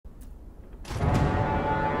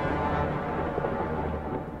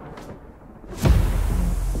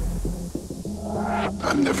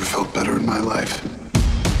my life.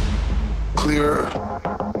 Clearer,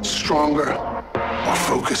 stronger, more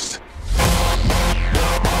focused.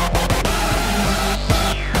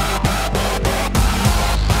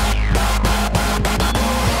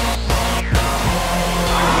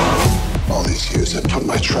 All these years I put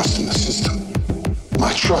my trust in the system,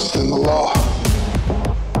 my trust in the law.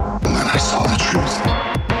 And then I saw the truth.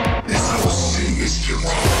 This whole city is guilty.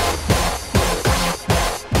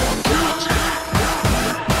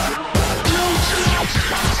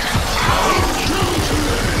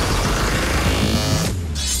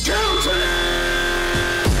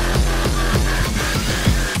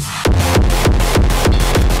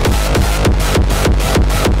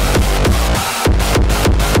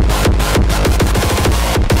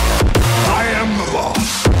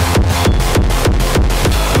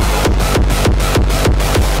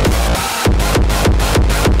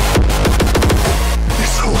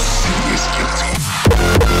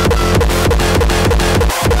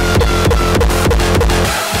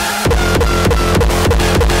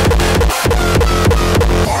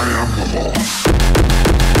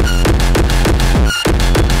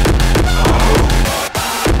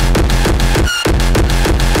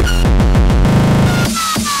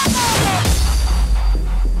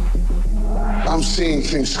 I'm seeing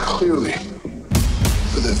things clearly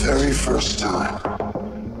for the very first time.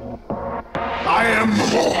 I am the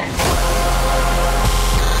law.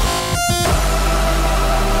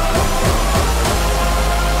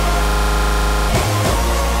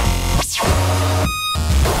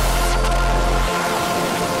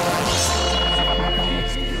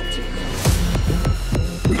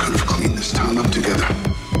 We could have cleaned this town up together.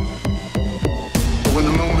 But when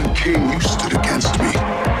the moment came, you stood against me.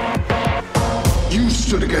 You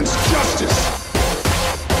stood against justice.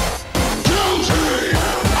 Guilty!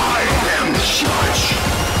 I am the judge.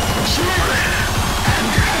 Jury and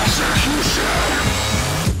execution.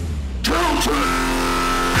 Guilty!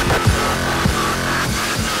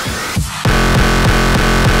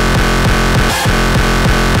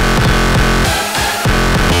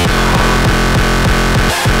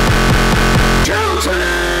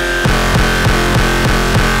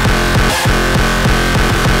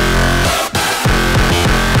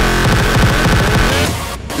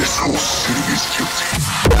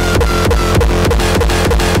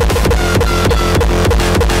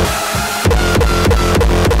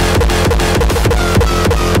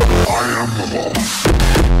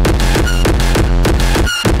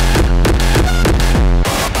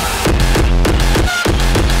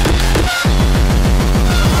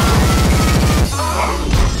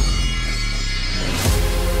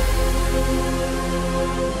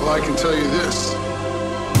 I can tell you this.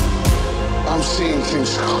 I'm seeing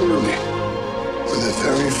things clearly for the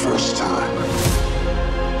very first time.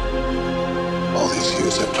 All these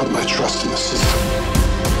years I put my trust in the system,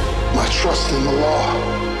 my trust in the law.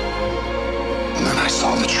 And then I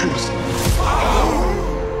saw the truth.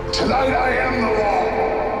 Tonight I am the law.